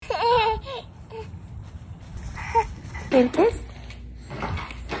And kiss.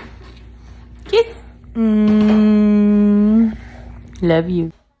 Kiss. Love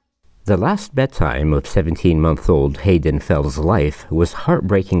you. The last bedtime of 17-month-old Hayden Fell's life was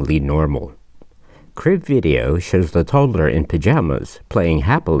heartbreakingly normal. Crib video shows the toddler in pajamas playing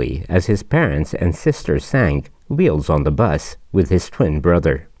happily as his parents and sister sang Wheels on the Bus with his twin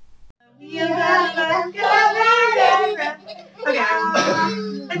brother.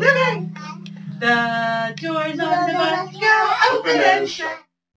 The doors on the bus go open and shut.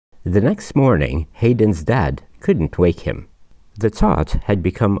 The next morning, Hayden's dad couldn't wake him. The tot had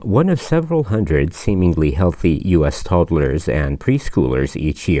become one of several hundred seemingly healthy U.S. toddlers and preschoolers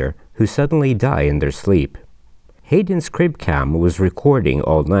each year who suddenly die in their sleep. Hayden's crib cam was recording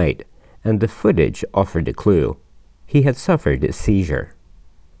all night, and the footage offered a clue. He had suffered a seizure.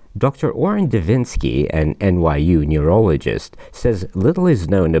 Dr. Orrin Davinsky, an NYU neurologist, says little is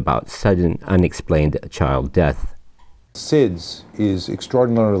known about sudden unexplained child death. SIDS is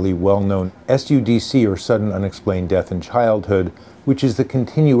extraordinarily well known. SUDC, or sudden unexplained death in childhood, which is the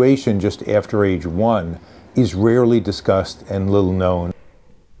continuation just after age 1, is rarely discussed and little known.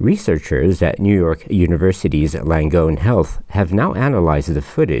 Researchers at New York University's Langone Health have now analyzed the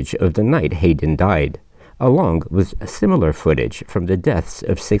footage of the night Hayden died, along with similar footage from the deaths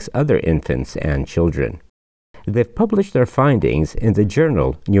of 6 other infants and children. They've published their findings in the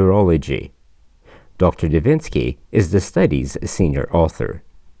journal Neurology. Dr. Davinsky is the study's senior author.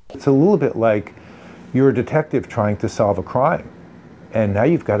 It's a little bit like you're a detective trying to solve a crime, and now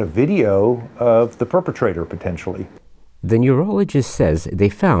you've got a video of the perpetrator potentially. The neurologist says they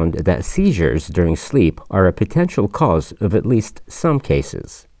found that seizures during sleep are a potential cause of at least some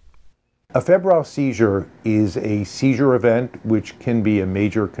cases. A febrile seizure is a seizure event which can be a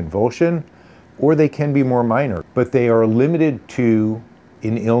major convulsion, or they can be more minor, but they are limited to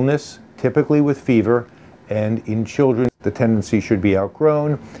an illness, typically with fever, and in children the tendency should be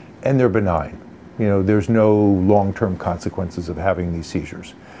outgrown and they're benign. There's no long-term consequences of having these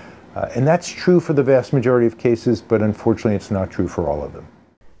seizures. And that's true for the vast majority of cases, but unfortunately it's not true for all of them.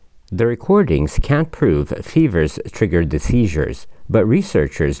 The recordings can't prove fevers triggered the seizures, but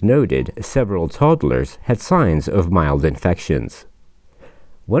researchers noted several toddlers had signs of mild infections.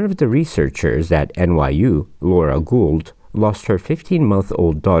 One of the researchers at NYU, Laura Gould, lost her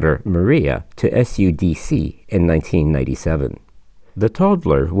 15-month-old daughter Maria to SUDC in 1997. The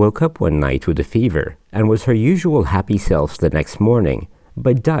toddler woke up one night with a fever and was her usual happy self the next morning,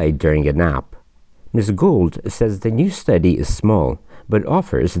 but died during a nap. Ms. Gould says the new study is small, but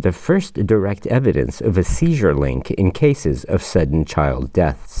offers the first direct evidence of a seizure link in cases of sudden child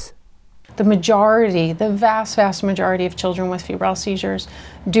deaths. The vast majority of children with febrile seizures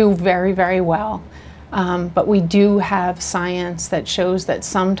do very, very well. But we do have science that shows that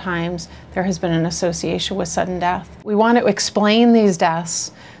sometimes there has been an association with sudden death. We want to explain these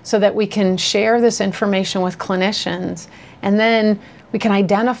deaths so that we can share this information with clinicians, and then we can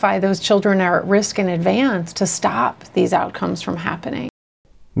identify those children that are at risk in advance to stop these outcomes from happening.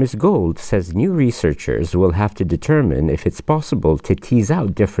 Ms. Gould says new researchers will have to determine if it's possible to tease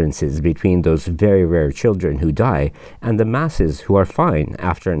out differences between those very rare children who die and the masses who are fine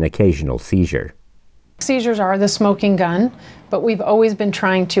after an occasional seizure. Seizures are the smoking gun, but we've always been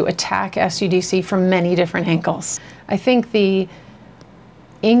trying to attack SUDC from many different angles. I think the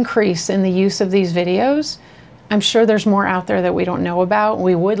increase in the use of these videos, I'm sure there's more out there that we don't know about.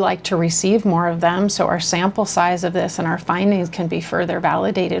 We would like to receive more of them so our sample size of this and our findings can be further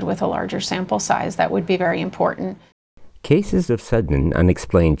validated with a larger sample size. That would be very important. Cases of sudden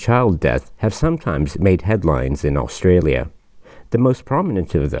unexplained child death have sometimes made headlines in Australia. The most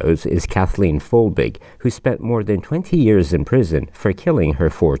prominent of those is Kathleen Folbig, who spent more than 20 years in prison for killing her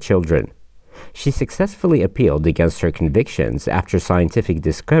 4 children. She successfully appealed against her convictions after scientific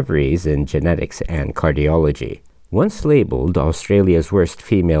discoveries in genetics and cardiology. Once labeled Australia's worst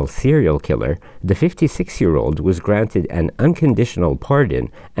female serial killer, the 56-year-old was granted an unconditional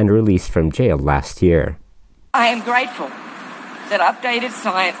pardon and released from jail last year. I am grateful that updated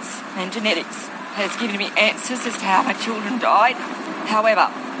science and genetics has given me answers as to how my children died. However,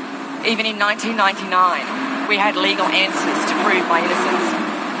 even in 1999, we had legal answers to prove my innocence.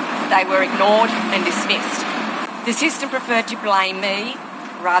 They were ignored and dismissed. The system preferred to blame me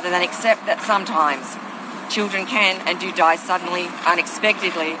rather than accept that sometimes children can and do die suddenly,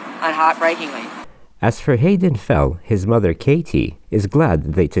 unexpectedly, and heartbreakingly. As for Hayden Fell, his mother Katie is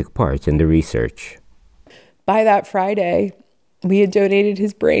glad they took part in the research. By that Friday, we had donated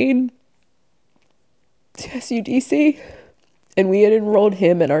his brain to SUDC, and we had enrolled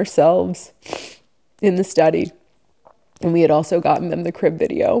him and ourselves in the study. And we had also gotten them the crib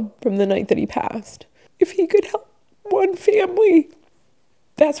video from the night that he passed. If he could help one family.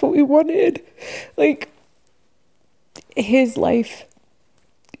 That's what we wanted. Like, his life,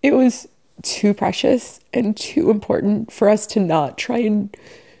 it was too precious and too important for us to not try and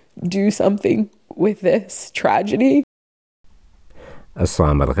do something with this tragedy.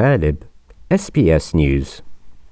 Aslam Al-Ghalib, SBS News.